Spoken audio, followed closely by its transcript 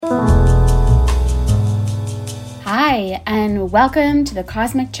Hi, and welcome to the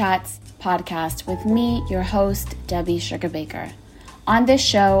Cosmic Chats podcast with me, your host, Debbie Sugarbaker. On this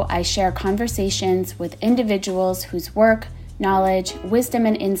show, I share conversations with individuals whose work, knowledge, wisdom,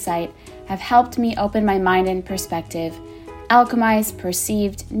 and insight have helped me open my mind and perspective, alchemize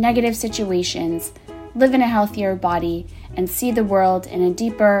perceived negative situations, live in a healthier body, and see the world in a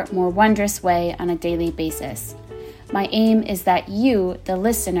deeper, more wondrous way on a daily basis. My aim is that you, the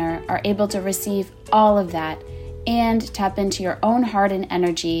listener, are able to receive all of that and tap into your own heart and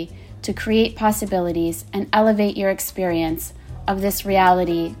energy to create possibilities and elevate your experience of this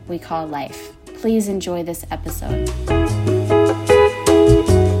reality we call life. Please enjoy this episode.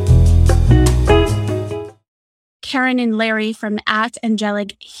 Karen and Larry from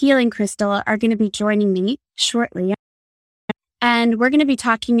Angelic Healing Crystal are going to be joining me shortly. And we're going to be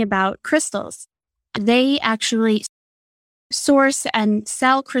talking about crystals. They actually source and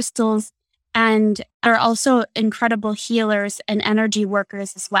sell crystals and are also incredible healers and energy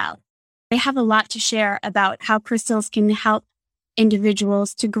workers as well. They have a lot to share about how crystals can help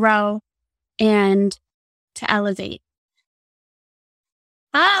individuals to grow and to elevate.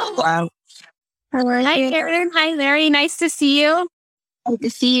 Oh, Wow. Hi, Karen. Hi, Larry. Nice to see you. Good to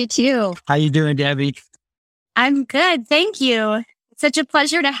see you too. How you doing, Debbie? I'm good. Thank you. It's such a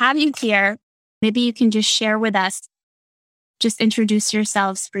pleasure to have you here. Maybe you can just share with us. Just introduce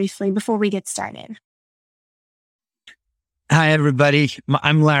yourselves briefly before we get started. Hi, everybody.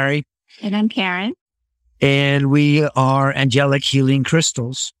 I'm Larry. And I'm Karen. And we are Angelic Healing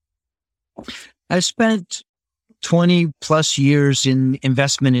Crystals. I spent 20 plus years in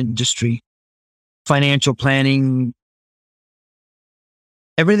investment industry, financial planning,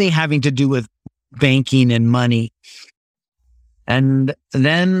 everything having to do with banking and money. And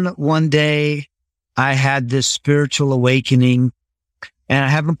then one day I had this spiritual awakening and I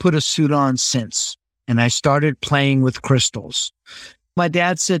haven't put a suit on since. And I started playing with crystals. My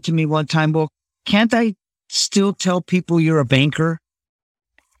dad said to me one time, well, can't I still tell people you're a banker?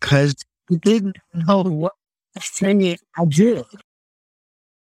 Because he didn't know what I did.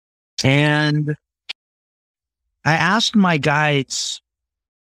 And I asked my guides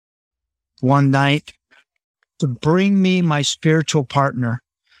one night to bring me my spiritual partner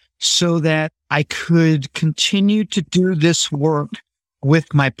so that I could continue to do this work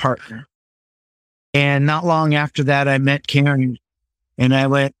with my partner. And not long after that, I met Karen and I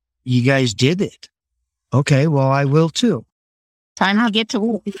went, you guys did it. Okay, well, I will too. Time to get to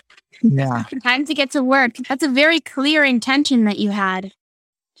work. Yeah. Time to get to work. That's a very clear intention that you had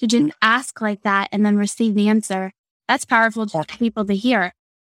to just ask like that and then receive the answer. That's powerful for people to hear.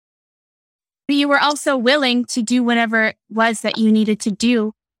 But you were also willing to do whatever it was that you needed to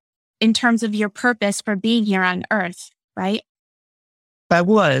do in terms of your purpose for being here on Earth, right? I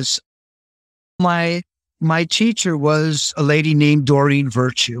was. My teacher was a lady named Doreen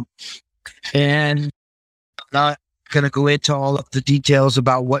Virtue. And I'm not going to go into all of the details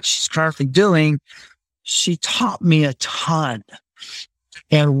about what she's currently doing. She taught me a ton.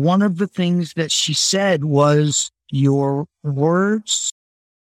 And one of the things that she said was, your words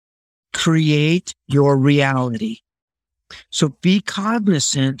create your reality. So be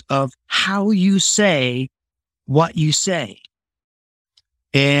cognizant of how you say what you say.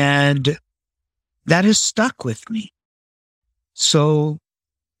 And that has stuck with me. So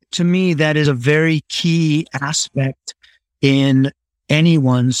to me, that is a very key aspect in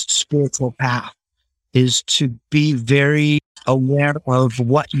anyone's spiritual path, is to be very aware of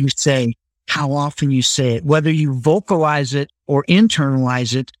what you say, how often you say it, whether you vocalize it or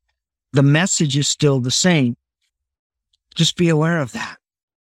internalize it, the message is still the same. Just be aware of that.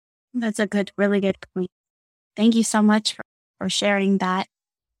 That's a really good point. Thank you so much for sharing that.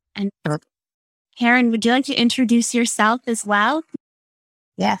 And Karen, would you like to introduce yourself as well?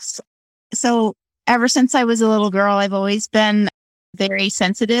 Yes. So ever since I was a little girl, I've always been very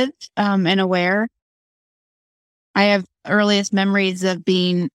sensitive and aware. I have earliest memories of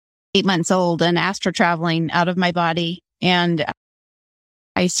being 8 months old and astral traveling out of my body. And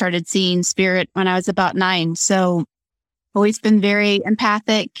I started seeing spirit when I was about 9. So always been very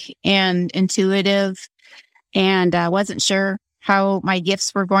empathic and intuitive, and wasn't sure how my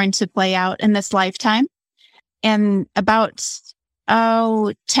gifts were going to play out in this lifetime. And about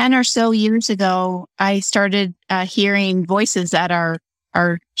 10 or so years ago, I started hearing voices at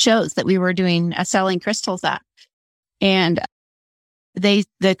our shows that we were doing selling crystals at. And the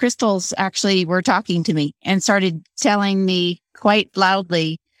crystals actually were talking to me and started telling me quite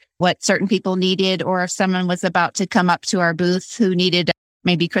loudly what certain people needed, or if someone was about to come up to our booth who needed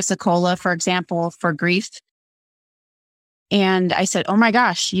maybe chrysocolla, for example, for grief. And I said, oh my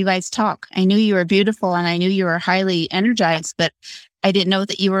gosh, you guys talk. I knew you were beautiful and I knew you were highly energized, but I didn't know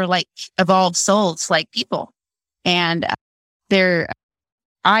that you were like evolved souls, like people. And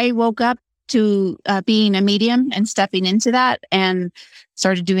I woke up to being a medium and stepping into that and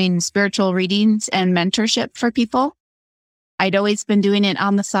started doing spiritual readings and mentorship for people. I'd always been doing it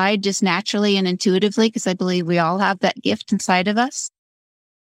on the side, just naturally and intuitively, because I believe we all have that gift inside of us.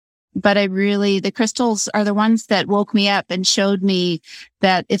 But the crystals are the ones that woke me up and showed me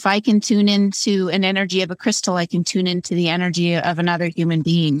that if I can tune into an energy of a crystal, I can tune into the energy of another human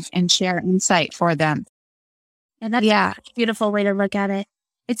being and share insight for them. And that's a beautiful way to look at it.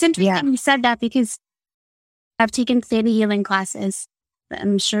 It's interesting you said that because I've taken theta healing classes.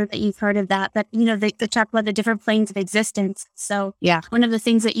 I'm sure that you've heard of that. But, they talk about the different planes of existence. So one of the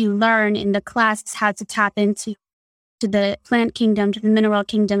things that you learn in the class is how to tap into the plant kingdom, to the mineral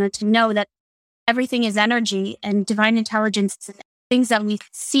kingdom, and to know that everything is energy and divine intelligence. Things that we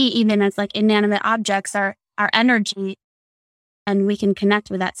see even as like inanimate objects are energy, and we can connect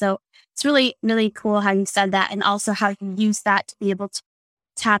with that. So it's really, really cool how you said that, and also how you use that to be able to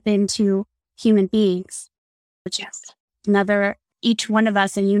tap into human beings, which is each one of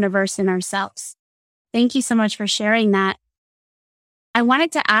us, a universe in ourselves. Thank you so much for sharing that. I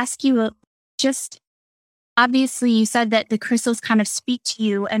wanted to ask you obviously, you said that the crystals kind of speak to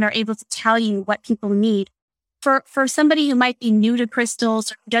you and are able to tell you what people need. For somebody who might be new to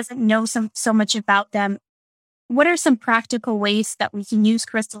crystals or who doesn't know so much about them, what are some practical ways that we can use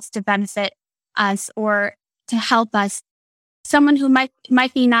crystals to benefit us or to help us? Someone who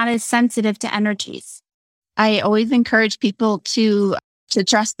might be not as sensitive to energies. I always encourage people to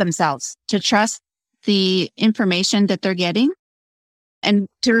trust themselves, to trust the information that they're getting. And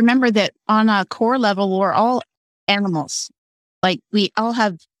to remember that on a core level, we're all animals. Like we all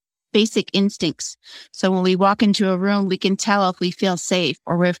have basic instincts. So when we walk into a room, we can tell if we feel safe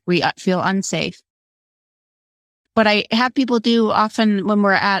or if we feel unsafe. What I have people do often when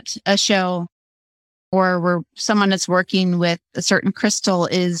we're at a show or someone that's working with a certain crystal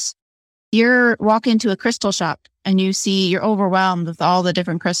is you're walking into a crystal shop and you're overwhelmed with all the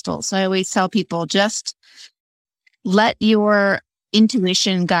different crystals. So I always tell people, just let your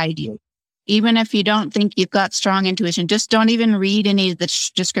intuition guide you. Even if you don't think you've got strong intuition, just don't even read any of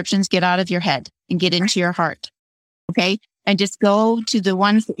the descriptions. Get out of your head and get into your heart. Okay. And just go to the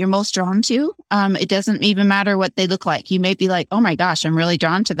ones that you're most drawn to. It doesn't even matter what they look like. You may be like, oh my gosh, I'm really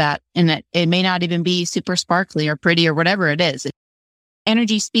drawn to that. And it may not even be super sparkly or pretty or whatever it is.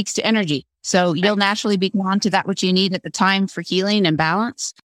 Energy speaks to energy. So you'll naturally be drawn to that which you need at the time for healing and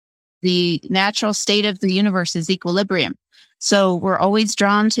balance. The natural state of the universe is equilibrium. So we're always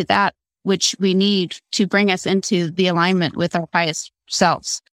drawn to that which we need to bring us into the alignment with our highest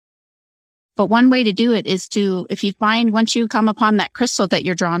selves. But one way to do it is if you find, once you come upon that crystal that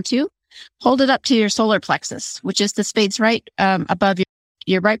you're drawn to, hold it up to your solar plexus, which is the space right above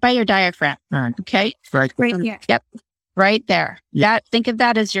you're right by your diaphragm. Right. Okay. Right here. Yep. Right there. Yeah. Think of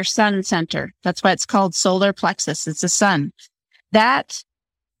that as your sun center. That's why it's called solar plexus. It's the sun. That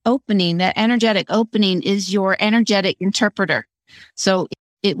opening, that energetic opening is your energetic interpreter. So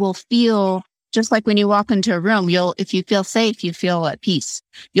it will feel just like when you walk into a room, if you feel safe, you feel at peace.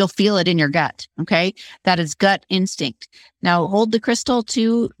 You'll feel it in your gut. Okay. That is gut instinct. Now hold the crystal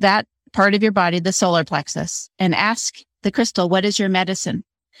to that part of your body, the solar plexus, and ask the crystal, what is your medicine?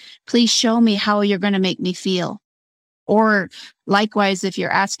 Please show me how you're going to make me feel. Or likewise, if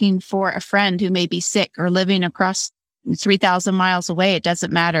you're asking for a friend who may be sick or living across 3,000 miles away, it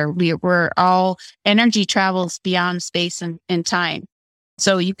doesn't matter. We're all, energy travels beyond space and time.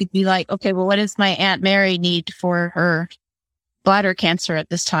 So you could be like, okay, well, what does my Aunt Mary need for her bladder cancer at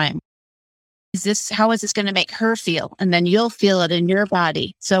this time? How is this going to make her feel? And then you'll feel it in your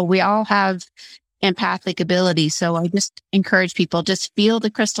body. So we all have empathic ability. So I just encourage people, just feel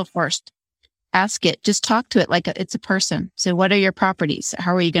the crystal first. Ask it, just talk to it like it's a person. So what are your properties?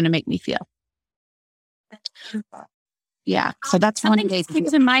 How are you going to make me feel? Yeah. So that's one way. Something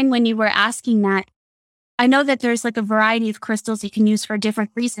came to mind when you were asking that. I know that there's like a variety of crystals you can use for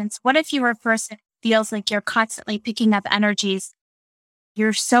different reasons. What if you're a person who feels like you're constantly picking up energies?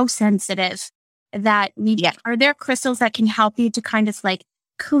 You're so sensitive that are there crystals that can help you to kind of like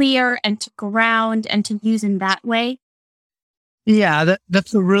clear and to ground and to use in that way? Yeah,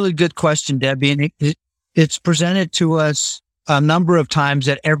 that's a really good question, Debbie. And it's presented to us a number of times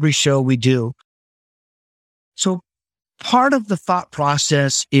at every show we do. So part of the thought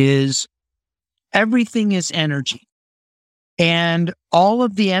process is everything is energy. And all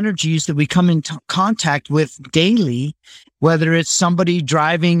of the energies that we come into contact with daily, whether it's somebody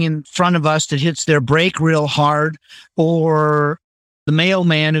driving in front of us that hits their brake real hard, or the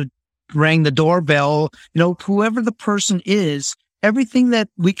mailman who rang the doorbell, whoever the person is, everything that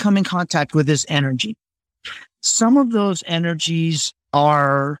we come in contact with is energy. Some of those energies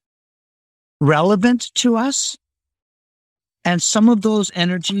are relevant to us, and some of those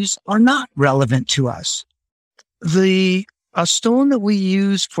energies are not relevant to us. A stone that we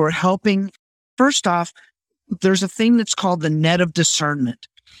use for helping, first off, there's a thing that's called the net of discernment.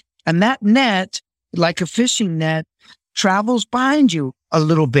 And that net, like a fishing net, travels behind you a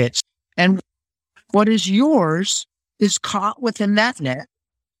little bit. And what is yours is caught within that net.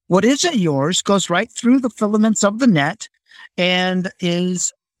 What isn't yours goes right through the filaments of the net and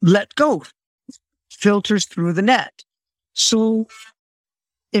is let go, filters through the net. So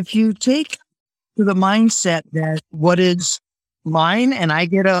if you take the mindset that what is mine and I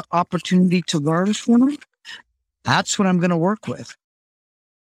get an opportunity to learn from it, that's what I'm going to work with.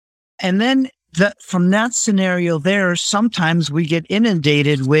 And then from that scenario there, sometimes we get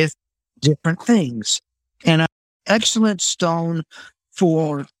inundated with different things. And an excellent stone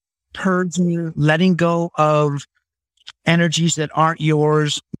for purging, letting go of energies that aren't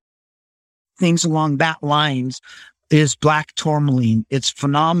yours, things along that lines, is black tourmaline. It's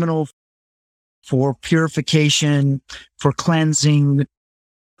phenomenal for purification, for cleansing,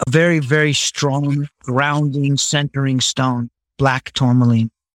 a very, very strong, grounding, centering stone, black tourmaline.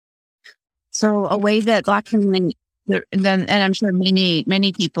 So a way that black tourmaline, and I'm sure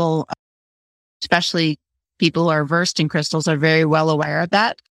many people, especially people who are versed in crystals, are very well aware of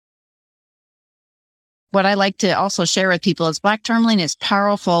that. What I like to also share with people is black tourmaline is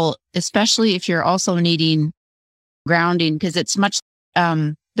powerful, especially if you're also needing grounding, because it's much,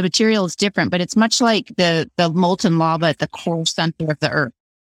 the material is different, but it's much like the molten lava at the core center of the earth,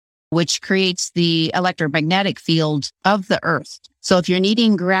 which creates the electromagnetic field of the earth. So if you're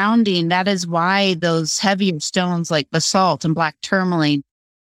needing grounding, that is why those heavier stones like basalt and black tourmaline,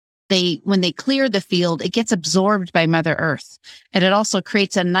 when they clear the field, it gets absorbed by Mother Earth. And it also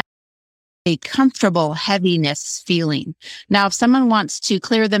creates a comfortable heaviness feeling. Now, if someone wants to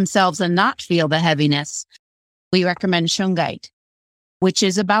clear themselves and not feel the heaviness, we recommend shungite, which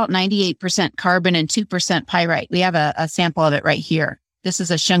is about 98% carbon and 2% pyrite. We have a sample of it right here. This is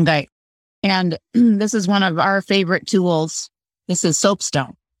a shungite. And this is one of our favorite tools. This is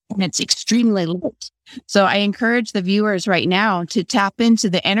soapstone, and it's extremely light. So I encourage the viewers right now to tap into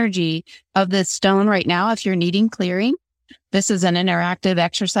the energy of this stone right now if you're needing clearing. This is an interactive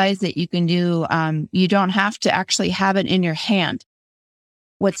exercise that you can do. You don't have to actually have it in your hand.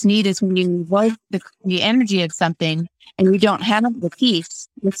 What's neat is when you invoke the energy of something and you don't have the piece,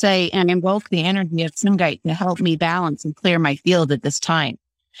 you say, and invoke the energy of shungite to help me balance and clear my field at this time.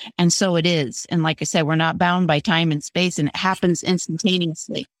 And so it is. And like I said, we're not bound by time and space, and it happens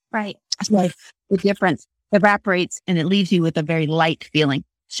instantaneously. Right. So the difference evaporates and it leaves you with a very light feeling.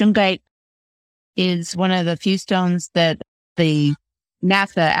 Shungite is one of the few stones that the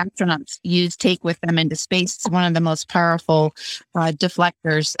NASA astronauts take with them into space. It's one of the most powerful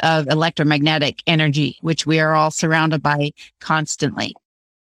deflectors of electromagnetic energy, which we are all surrounded by constantly.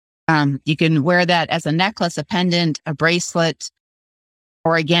 You can wear that as a necklace, a pendant, a bracelet,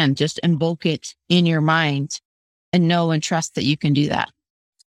 or again, just invoke it in your mind and know and trust that you can do that.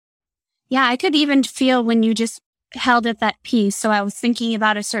 Yeah, I could even feel when you just held up that piece. So I was thinking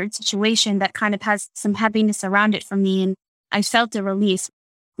about a certain situation that kind of has some heaviness around it for me. And I felt a release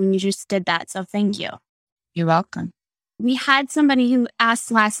when you just did that. So thank you. You're welcome. We had somebody who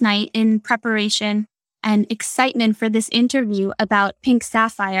asked last night in preparation and excitement for this interview about pink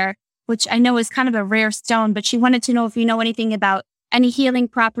sapphire, which I know is kind of a rare stone, but she wanted to know if you know anything about any healing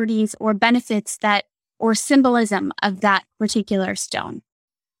properties or benefits or symbolism of that particular stone.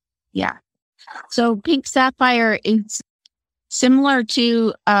 Yeah. So pink sapphire is similar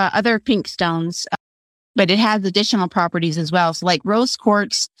to other pink stones, but it has additional properties as well. So like rose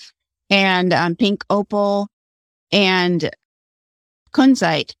quartz and pink opal and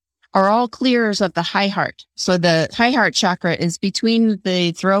kunzite are all clearers of the high heart. So the high heart chakra is between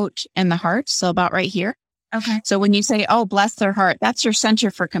the throat and the heart. So about right here. Okay. So when you say, oh, bless their heart, that's your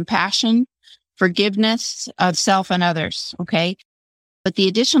center for compassion, forgiveness of self and others. Okay. But the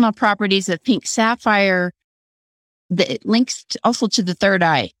additional properties of pink sapphire, it links also to the third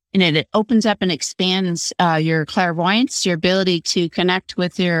eye, and it opens up and expands your clairvoyance, your ability to connect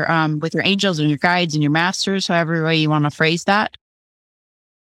with your angels and your guides and your masters, however way you want to phrase that.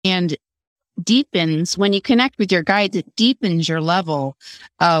 And deepens, when you connect with your guides, it deepens your level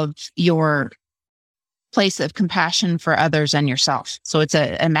of your place of compassion for others and yourself. So it's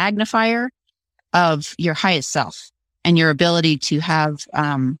a magnifier of your highest self and your ability to have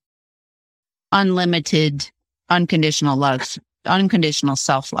unlimited, unconditional love, unconditional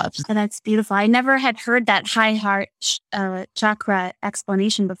self-love. Oh, that's beautiful. I never had heard that high heart chakra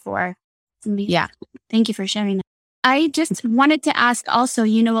explanation before. Yeah. Thank you for sharing that. I just wanted to ask also,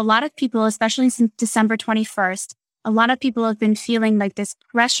 a lot of people, especially since December 21st, a lot of people have been feeling like this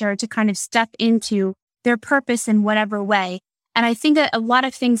pressure to kind of step into their purpose in whatever way. And I think that a lot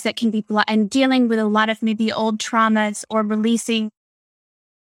of things that can be, and dealing with a lot of maybe old traumas or releasing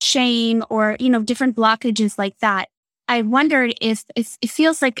shame or, different blockages like that. I wondered if it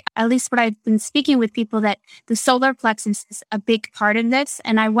feels like, at least what I've been speaking with people, that the solar plexus is a big part of this.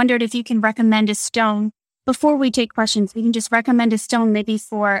 And I wondered if you can recommend a stone. Before we take questions, we can just recommend a stone maybe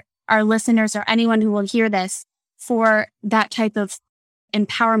for our listeners or anyone who will hear this for that type of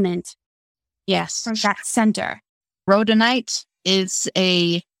empowerment. Yes. From that center. Rhodonite is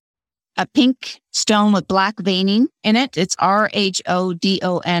a pink stone with black veining in it. It's RHODONITE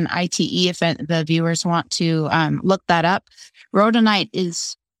if the viewers want to look that up. Rhodonite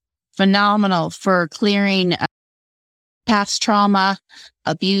is phenomenal for clearing past trauma,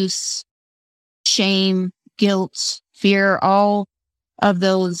 abuse, shame, guilt, fear, all of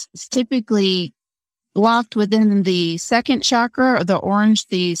those typically locked within the second chakra, or the orange,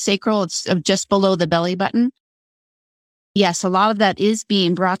 the sacral. It's just below the belly button. Yes, a lot of that is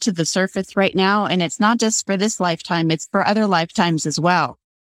being brought to the surface right now. And it's not just for this lifetime, it's for other lifetimes as well.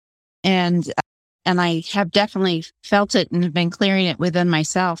 And I have definitely felt it and been clearing it within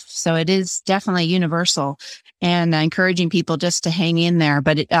myself. So it is definitely universal, and encouraging people just to hang in there.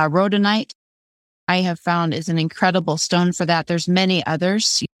 But rhodonite, I have found, is an incredible stone for that. There's many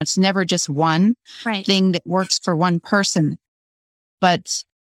others. It's never just one thing that works for one person. But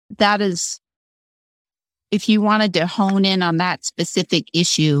that is, if you wanted to hone in on that specific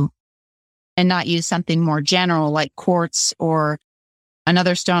issue and not use something more general like quartz, or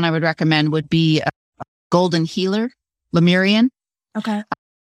another stone I would recommend would be golden healer, Lemurian. Okay.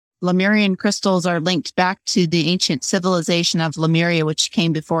 Lemurian crystals are linked back to the ancient civilization of Lemuria, which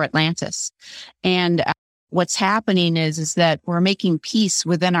came before Atlantis. And what's happening is that we're making peace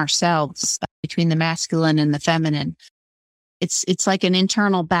within ourselves between the masculine and the feminine. It's like an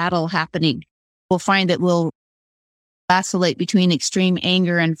internal battle happening. We'll find that we'll vacillate between extreme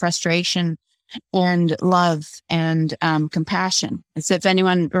anger and frustration and love and compassion. And so if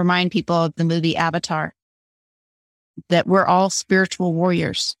anyone remind people of the movie Avatar, that we're all spiritual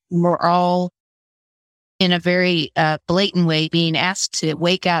warriors. We're all, in a very blatant way, being asked to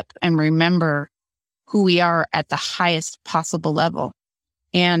wake up and remember who we are at the highest possible level.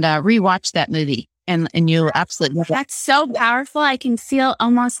 And rewatch that movie, and you'll absolutely love it. That's so powerful. I can feel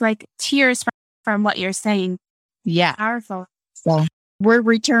almost like tears from what you're saying. Yeah. Powerful. So we're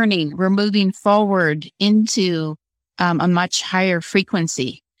returning. We're moving forward into a much higher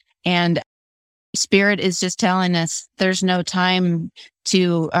frequency. And Spirit is just telling us there's no time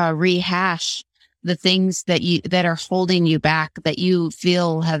to rehash the things that are holding you back, that you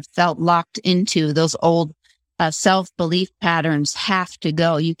have felt locked into. Those old self-belief patterns have to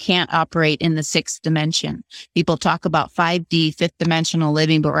go. You can't operate in the sixth dimension. People talk about 5D, fifth dimensional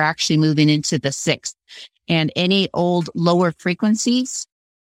living, but we're actually moving into the sixth. And any old lower frequencies,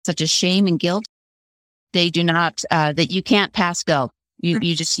 such as shame and guilt, they do not, that you can't pass go. You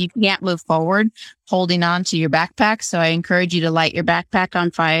can't move forward holding on to your backpack. So I encourage you to light your backpack on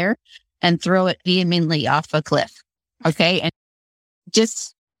fire and throw it vehemently off a cliff. Okay. And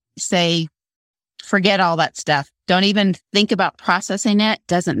just say, forget all that stuff. Don't even think about processing it.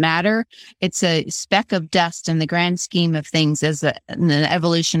 Doesn't matter. It's a speck of dust in the grand scheme of things as an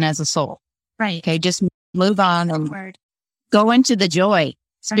evolution as a soul. Right. Okay. Just move on and go into the joy.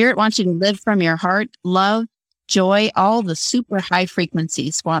 Spirit wants you to live from your heart, love, joy, all the super high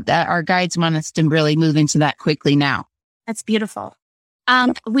frequencies. Our guides want us to really move into that quickly now. That's beautiful.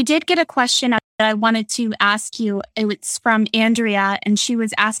 We did get a question that I wanted to ask you. It's from Andrea, and she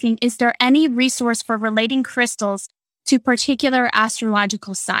was asking, is there any resource for relating crystals to particular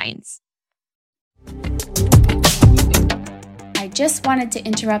astrological signs? I just wanted to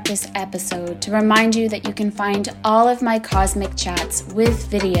interrupt this episode to remind you that you can find all of my cosmic chats with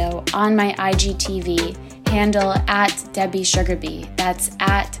video on my IGTV handle at Debbie Sugarbee. That's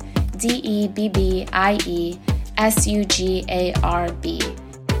at DebbieSugarb.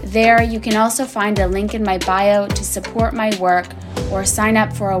 There, you can also find a link in my bio to support my work or sign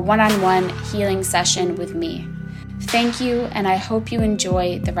up for a one-on-one healing session with me. Thank you, and I hope you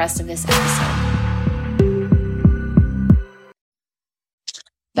enjoy the rest of this episode.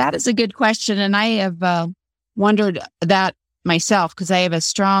 That is a good question. And I have wondered that myself because I have a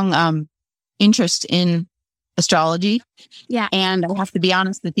strong interest in astrology. Yeah. And I have to be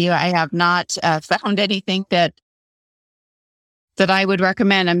honest with you, I have not found anything that I would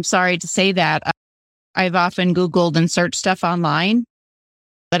recommend. I'm sorry to say that. I've often Googled and searched stuff online,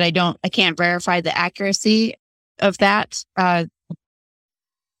 but I can't verify the accuracy of that.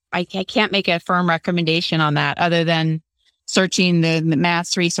 I can't make a firm recommendation on that other than searching the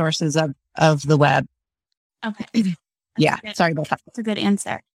mass resources of the web. Okay. Yeah. Sorry about that. That's a good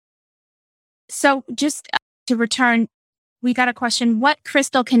answer. So just to return, we got a question. What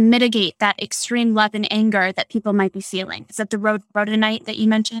crystal can mitigate that extreme love and anger that people might be feeling? Is that the rhodonite that you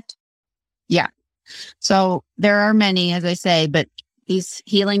mentioned? Yeah. So there are many, as I say, but these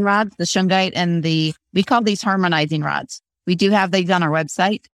healing rods, the shungite and we call these harmonizing rods. We do have these on our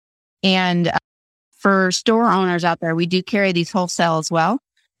website. And for store owners out there, we do carry these wholesale as well,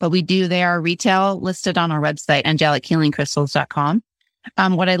 but they are retail listed on our website, angelichealingcrystals.com.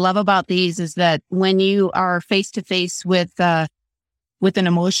 What I love about these is that when you are face to face with an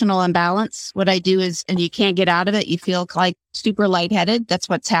emotional imbalance, what I do is, and you can't get out of it, you feel like super lightheaded. That's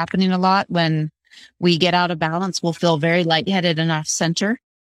what's happening a lot when we get out of balance. We'll feel very lightheaded and off center.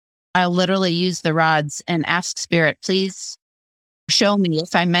 I'll literally use the rods and ask Spirit, please show me,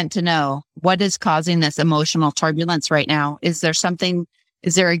 if I'm meant to know, what is causing this emotional turbulence right now? Is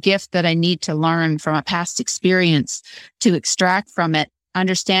there a gift that I need to learn from a past experience to extract from it,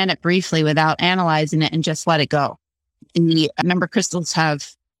 understand it briefly without analyzing it, and just let it go? And remember, crystals have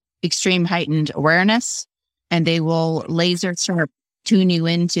extreme heightened awareness, and they will laser sharp tune you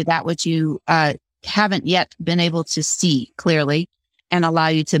into that which you haven't yet been able to see clearly and allow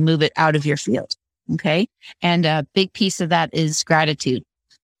you to move it out of your field. Okay. And a big piece of that is gratitude.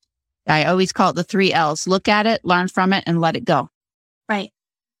 I always call it the 3 L's. Look at it, learn from it, and let it go. Right.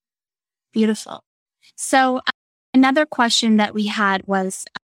 Beautiful. So another question that we had was,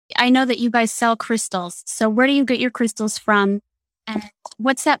 I know that you guys sell crystals. So where do you get your crystals from? And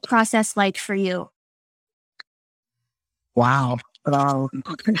what's that process like for you? Wow.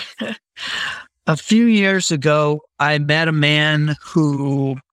 A few years ago, I met a man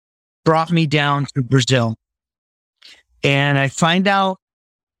who brought me down to Brazil. And I find out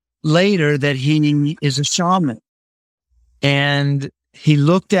later that he is a shaman. And he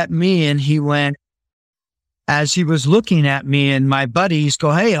looked at me and he went, as he was looking at me, and my buddies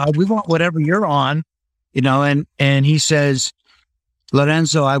go, hey, we want whatever you're on, and he says,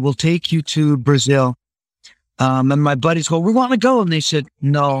 Lorenzo, I will take you to Brazil. And my buddies go, we want to go. And they said,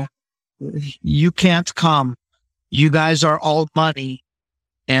 no, you can't come. You guys are all money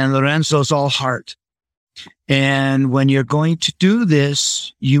and Lorenzo's all heart. And when you're going to do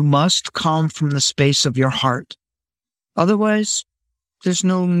this, you must come from the space of your heart. Otherwise, there's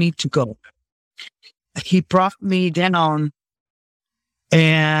no need to go. He brought me down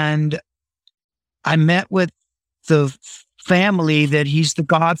and I met with the family that he's the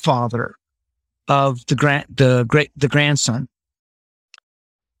godfather of the grandson.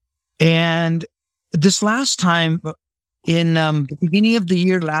 And this last time in the beginning of the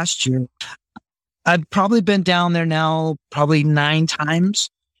year last year, I've probably been down there now probably 9 times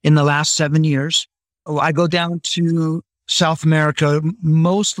in the last 7 years. I go down to South America,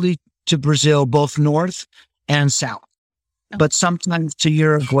 mostly to Brazil, both north and south, but sometimes to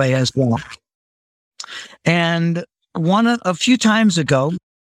Uruguay as well. And a few times ago,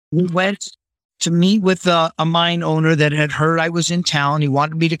 we went to meet with a mine owner that had heard I was in town. He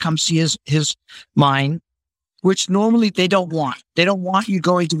wanted me to come see his mine, which normally they don't want. They don't want you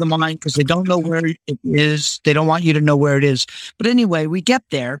going to the mine because they don't know where it is. They don't want you to know where it is. But anyway, we get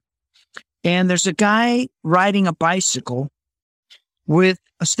there and there's a guy riding a bicycle with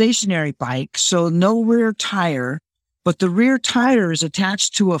a stationary bike. So no rear tire, but the rear tire is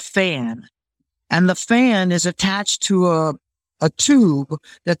attached to a fan and the fan is attached to a tube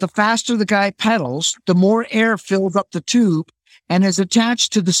that the faster the guy pedals, the more air fills up the tube and is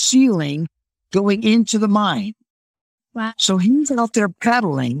attached to the ceiling going into the mine. Wow. So he's out there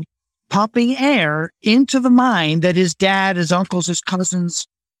pedaling, pumping air into the mine that his dad, his uncles, his cousins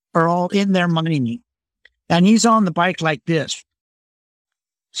are all in there mining. And he's on the bike like this,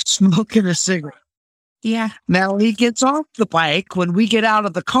 smoking a cigarette. Yeah. Now he gets off the bike when we get out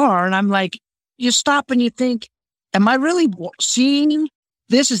of the car and I'm like, you stop and you think, am I really seeing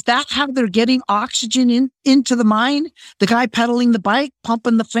this? Is that how they're getting oxygen into the mine? The guy pedaling the bike,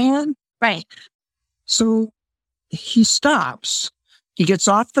 pumping the fan? Right. So he stops. He gets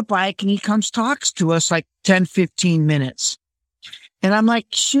off the bike and he comes, talks to us like 10, 15 minutes. And I'm like,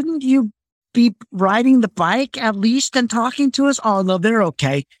 shouldn't you be riding the bike at least and talking to us? Oh, no, they're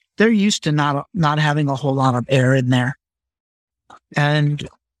okay. They're used to not having a whole lot of air in there. And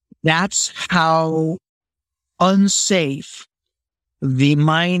that's how unsafe the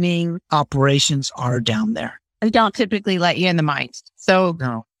mining operations are down there. They don't typically let you in the mines. So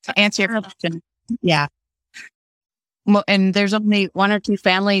No. to answer your question, yeah. Well, and there's only 1 or 2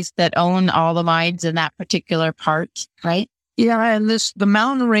 families that own all the mines in that particular part, right? Yeah, and the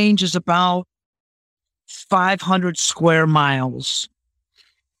mountain range is about 500 square miles.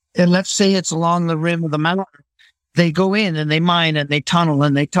 And let's say it's along the rim of the mountain. They go in and they mine and they tunnel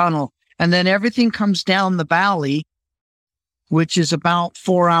and they tunnel. And then everything comes down the valley, which is about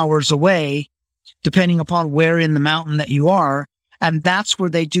 4 hours away, depending upon where in the mountain that you are. And that's where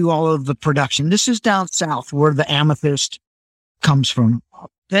they do all of the production. This is down south where the amethyst comes from.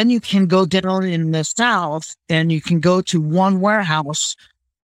 Then you can go down in the south and you can go to one warehouse.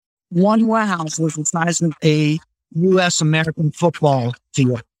 One warehouse was the size of a U.S. American football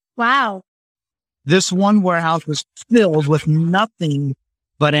field. Wow. This one warehouse was filled with nothing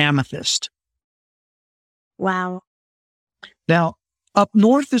but amethyst. Wow. Now, up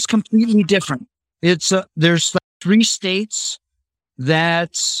north is completely different. There's 3 states.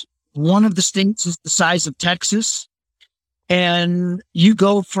 That's one of the states is the size of Texas. And you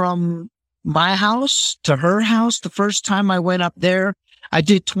go from my house to her house. The first time I went up there, I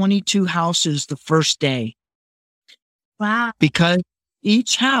did 22 houses the first day. Wow. Because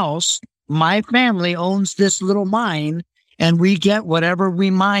each house, my family owns this little mine, and we get whatever we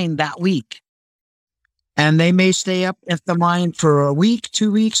mine that week. And they may stay up at the mine for a week,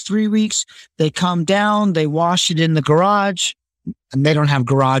 2 weeks, 3 weeks. They come down, they wash it in the garage. And they don't have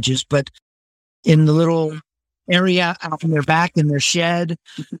garages, but in the little area out in their back in their shed.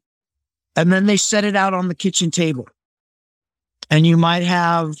 And then they set it out on the kitchen table. And you might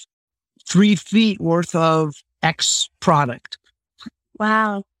have 3 feet worth of X product.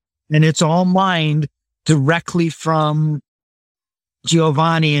 Wow. And it's all mined directly from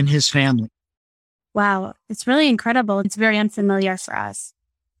Giovanni and his family. Wow. It's really incredible. It's very unfamiliar for us.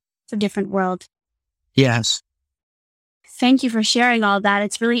 It's a different world. Yes. Thank you for sharing all that.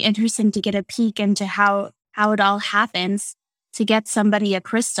 It's really interesting to get a peek into how it all happens to get somebody a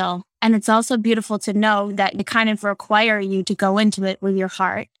crystal. And it's also beautiful to know that it kind of require you to go into it with your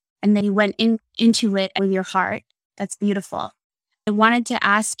heart. And then you went into it with your heart. That's beautiful. I wanted to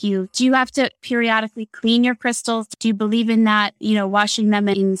ask you, do you have to periodically clean your crystals? Do you believe in that, washing them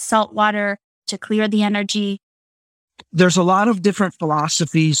in salt water to clear the energy? There's a lot of different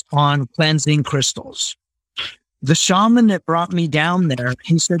philosophies on cleansing crystals. The shaman that brought me down there,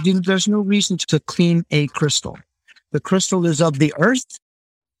 he said, there's no reason to clean a crystal. The crystal is of the earth.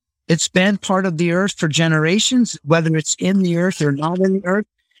 It's been part of the earth for generations, whether it's in the earth or not in the earth.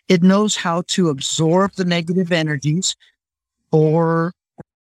 It knows how to absorb the negative energies or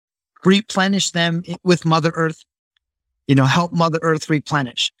replenish them with Mother Earth, help Mother Earth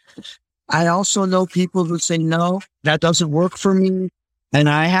replenish. I also know people who say, no, that doesn't work for me. And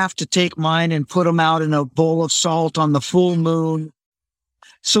I have to take mine and put them out in a bowl of salt on the full moon.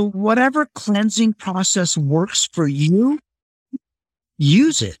 So whatever cleansing process works for you,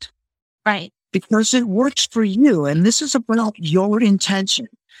 use it. Right. Because it works for you. And this is about your intention,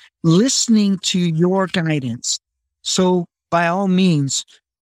 listening to your guidance. So by all means,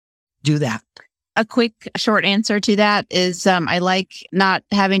 do that. A quick, short answer to that is I like not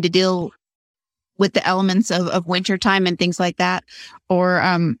having to deal with the elements of wintertime and things like that, or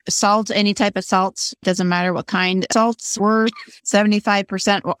salt, any type of salts, doesn't matter what kind. Salts were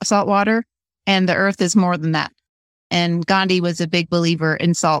 75% salt water, and the earth is more than that. And Gandhi was a big believer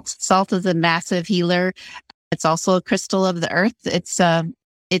in salt. Salt is a massive healer. It's also a crystal of the earth.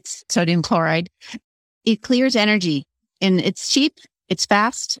 It's sodium chloride. It clears energy, and it's cheap. It's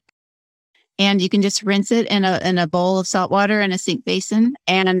fast. And you can just rinse it in a bowl of salt water in a sink basin.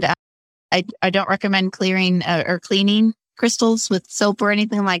 And I don't recommend clearing or cleaning crystals with soap or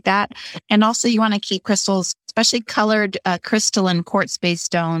anything like that. And also you want to keep crystals, especially colored crystalline quartz-based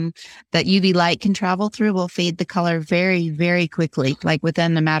stone that UV light can travel through, will fade the color very, very quickly, like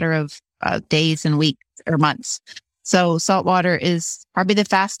within the matter of days and weeks or months. So salt water is probably the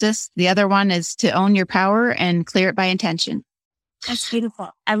fastest. The other one is to own your power and clear it by intention. That's beautiful.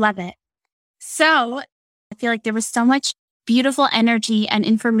 I love it. So I feel like there was so much beautiful energy and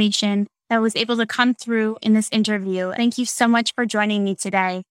information that was able to come through in this interview. Thank you so much for joining me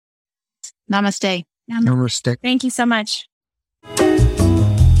today. Namaste. Namaste. Thank you so much.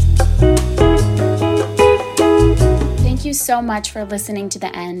 Thank you so much for listening to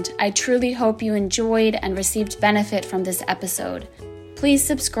the end. I truly hope you enjoyed and received benefit from this episode. Please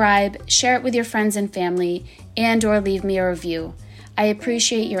subscribe, share it with your friends and family, and/or leave me a review. I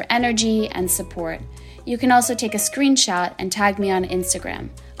appreciate your energy and support. You can also take a screenshot and tag me on Instagram.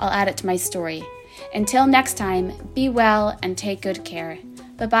 I'll add it to my story. Until next time, be well and take good care.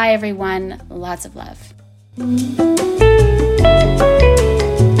 Bye-bye, everyone. Lots of love.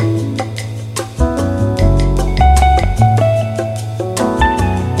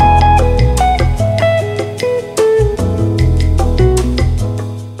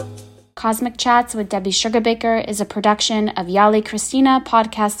 Cosmic Chats with Debbie Sugarbaker is a production of Yali Christina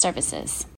Podcast Services.